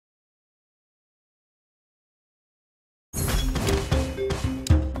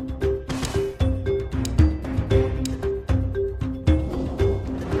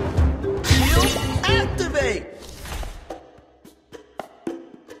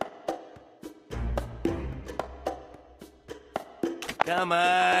Come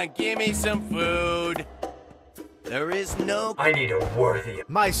on, give me some food. There is no... I need a worthy...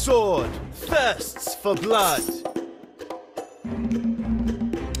 My sword thirsts for blood.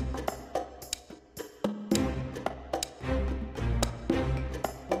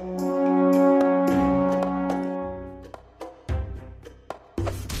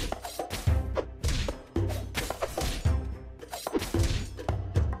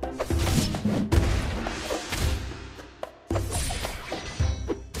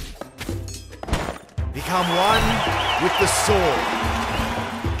 Become one with the sword.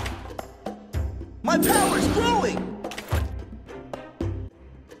 My power's growing!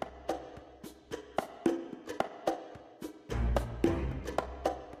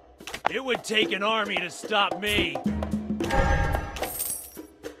 It would take an army to stop me.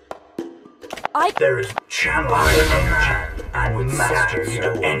 There is channel and master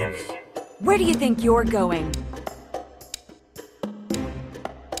your enemy. Where do you think you're going?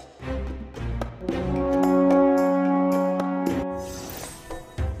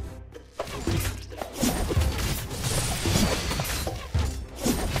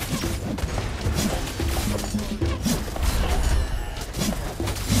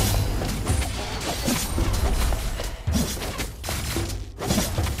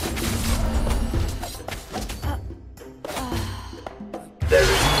 There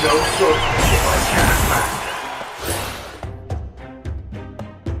is no swordsmanship I cannot master.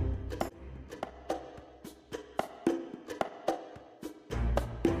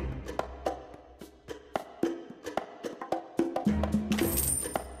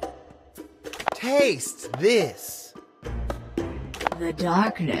 Taste this. The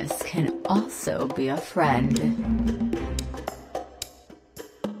darkness can also be a friend.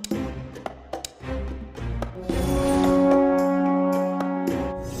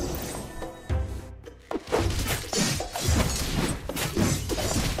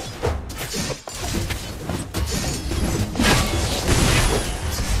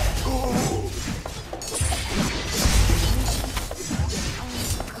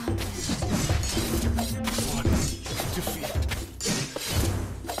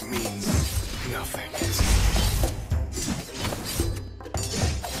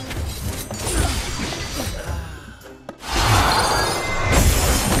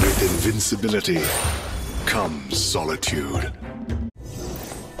 Invincibility comes solitude.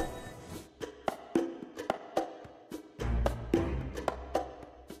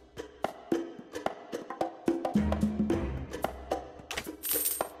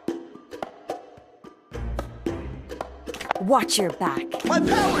 Watch your back. My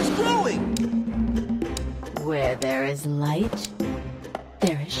power's growing! Where there is light,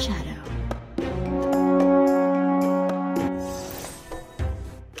 there is shadow.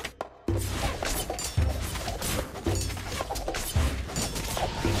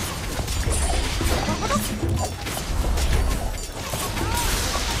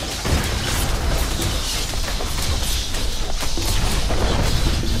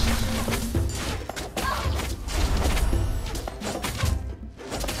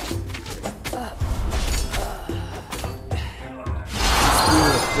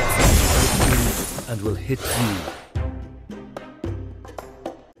 And will hit you.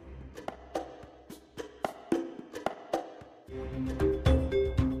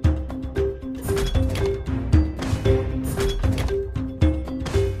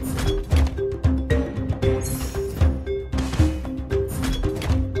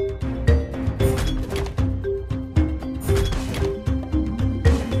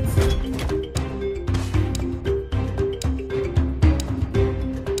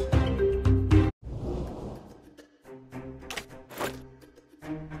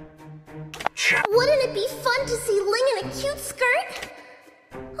 Wouldn't it be fun to see Ling in a cute skirt?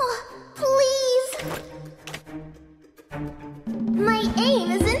 Oh, please! My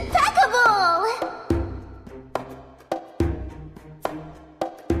aim is impeccable!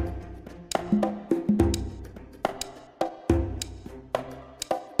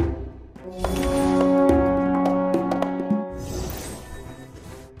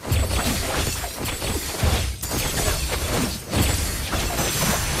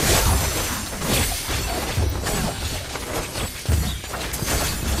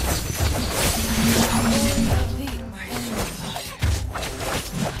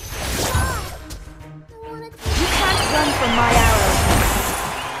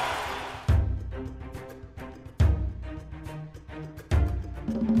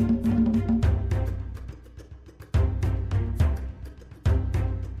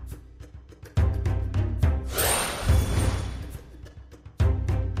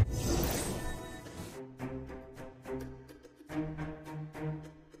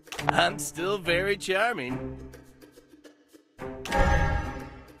 I'm still very charming.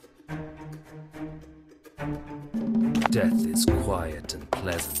 Death is quiet and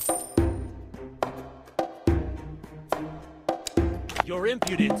pleasant. Your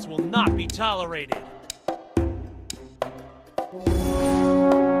impudence will not be tolerated.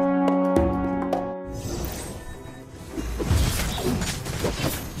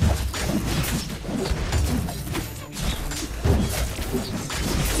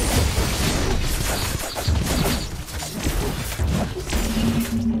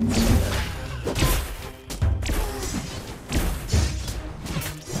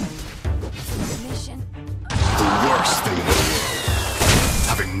 The worst thing in the world.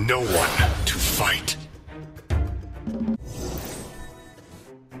 Having no one to fight.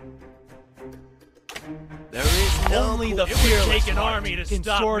 There is no Only the it would fearless take an heart army to can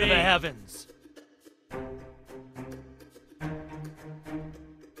stop soar me. to the heavens.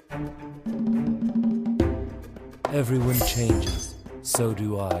 Everyone changes, so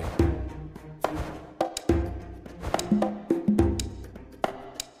do I.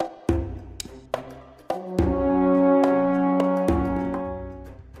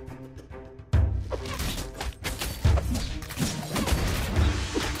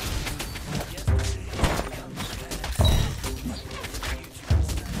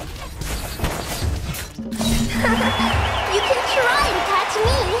 You can try to catch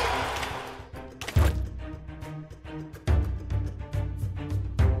me.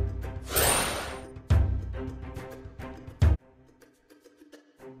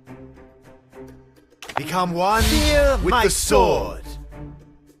 Become one with my the sword.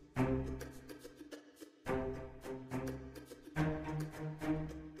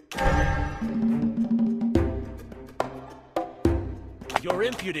 Your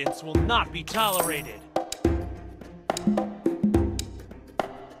impudence will not be tolerated.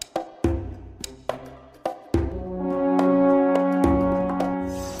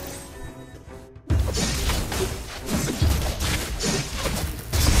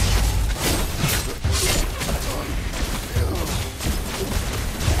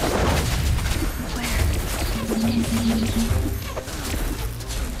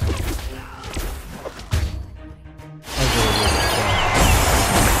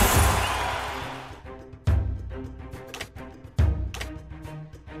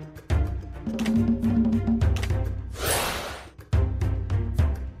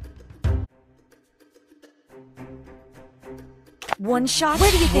 One shot.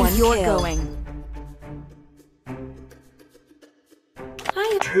 Where do you think you're going?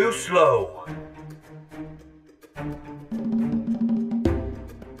 Too slow.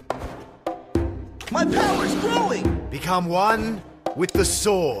 My power's growing! Become one with the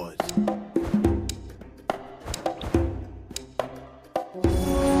sword.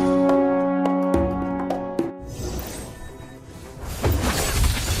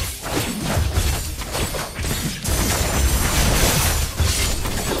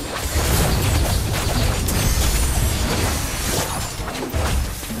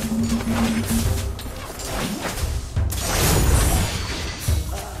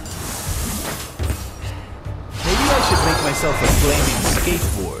 Maybe I should make myself a flaming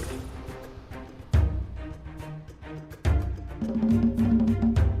skateboard.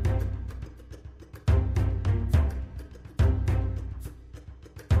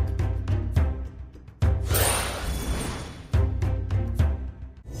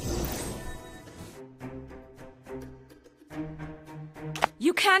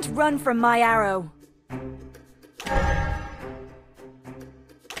 You can't run from my arrow.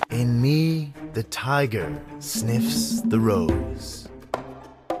 In me, the tiger sniffs the rose.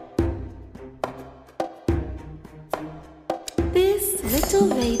 This little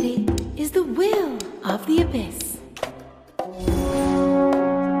lady is the will of the abyss.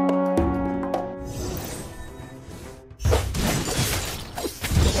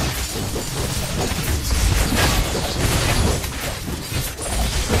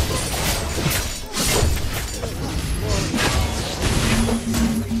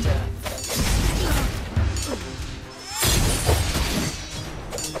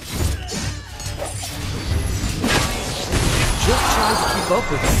 Just trying to keep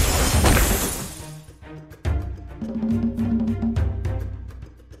up with you.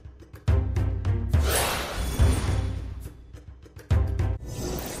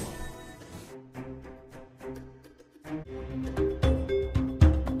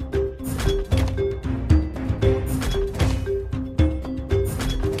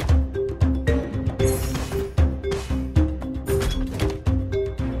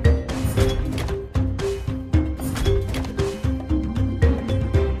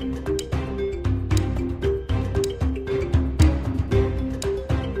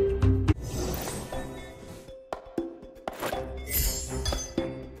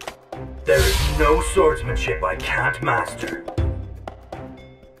 no swordsmanship I can't master.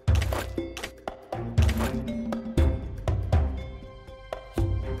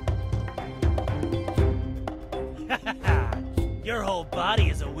 Your whole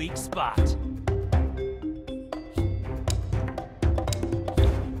body is a weak spot.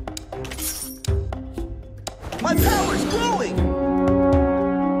 My power's growing!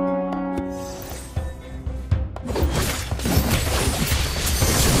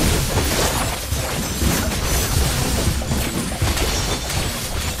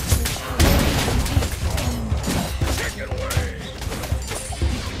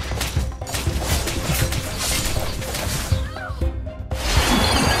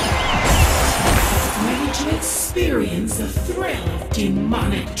 Ready to experience the thrill of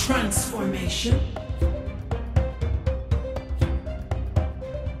demonic transformation?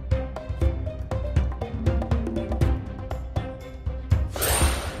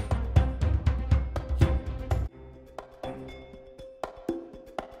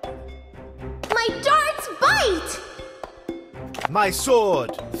 My darts bite! My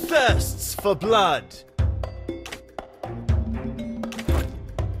sword thirsts for blood.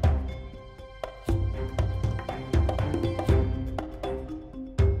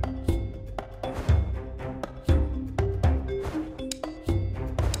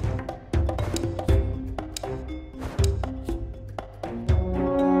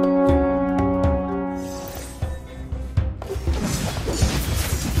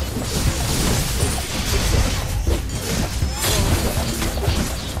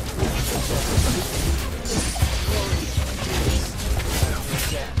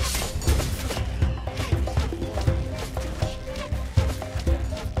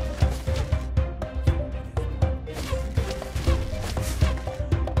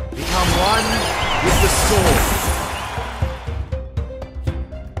 Become one with the sword.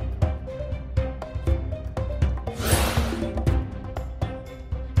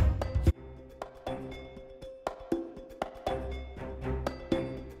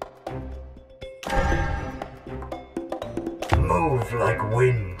 Move like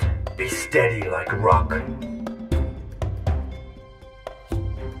wind, be steady like rock.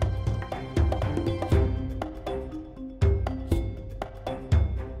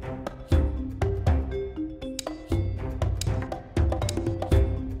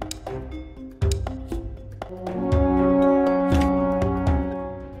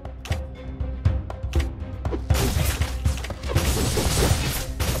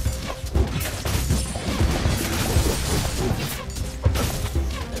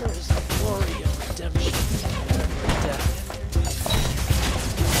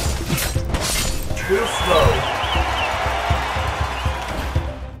 Too slow.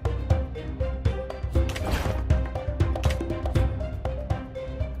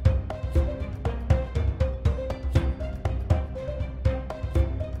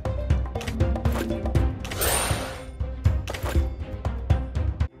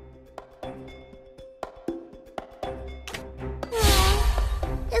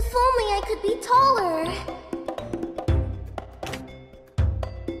 If only I could be taller.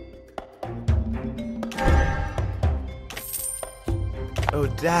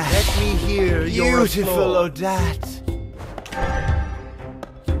 Odat. Let me hear your Beautiful applause. Odat.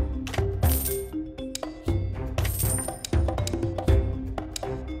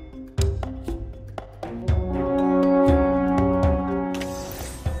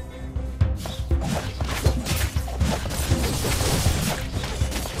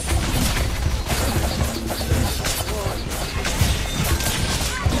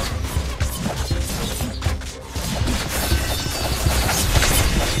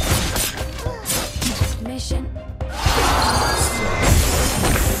 Mission.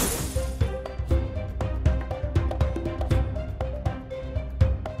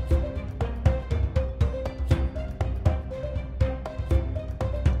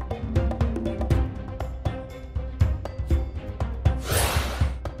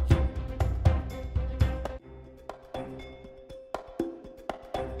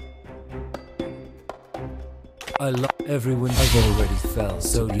 I love everyone. I've already felt,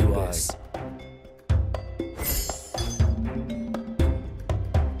 so do I.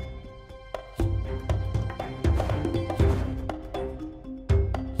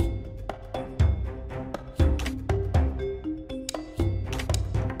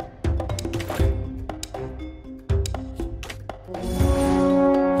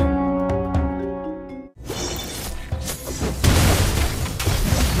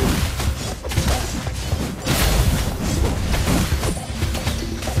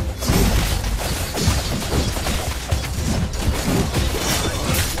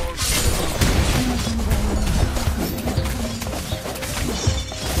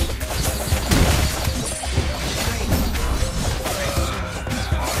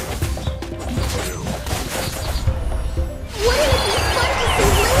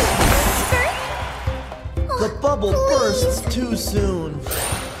 bubble bursts too soon.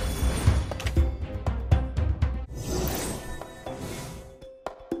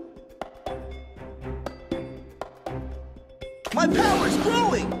 My power's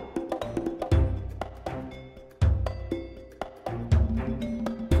growing!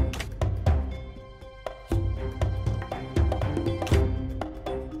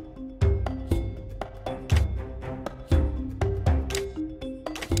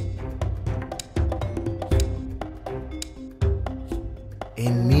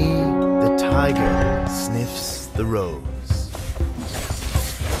 In me, the tiger sniffs the rose.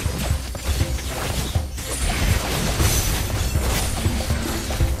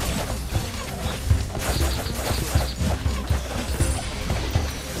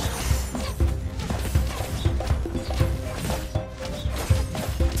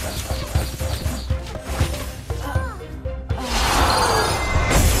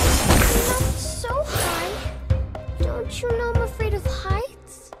 So high. Don't you know I'm afraid of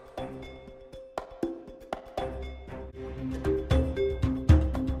heights?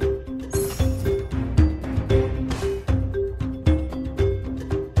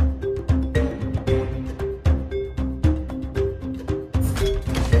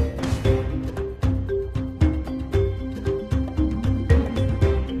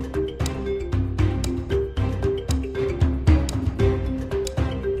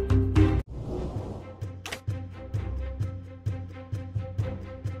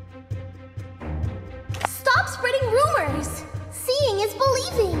 Stop spreading rumors! Seeing is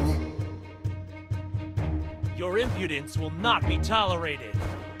believing! Your impudence will not be tolerated.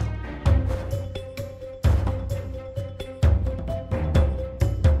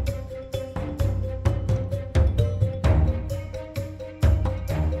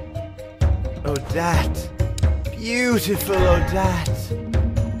 Odette! Beautiful Odette!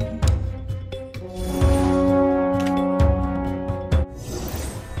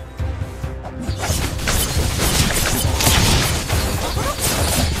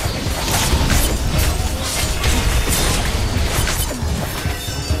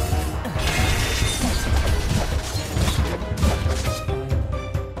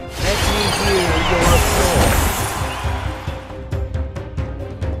 Let me hear your applause.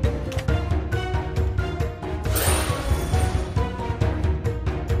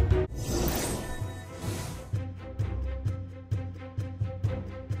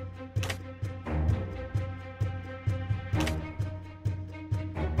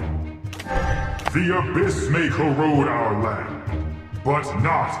 The abyss may corrode our land, but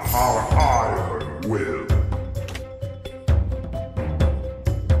not our ire will.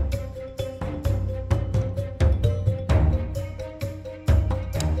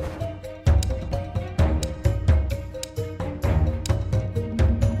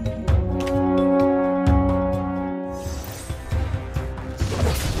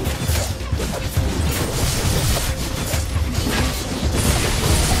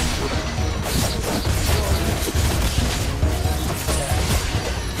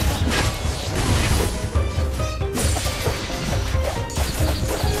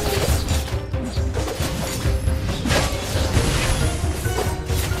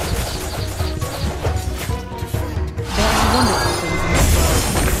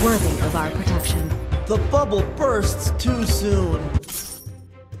 Worthy of our protection. The bubble bursts too soon.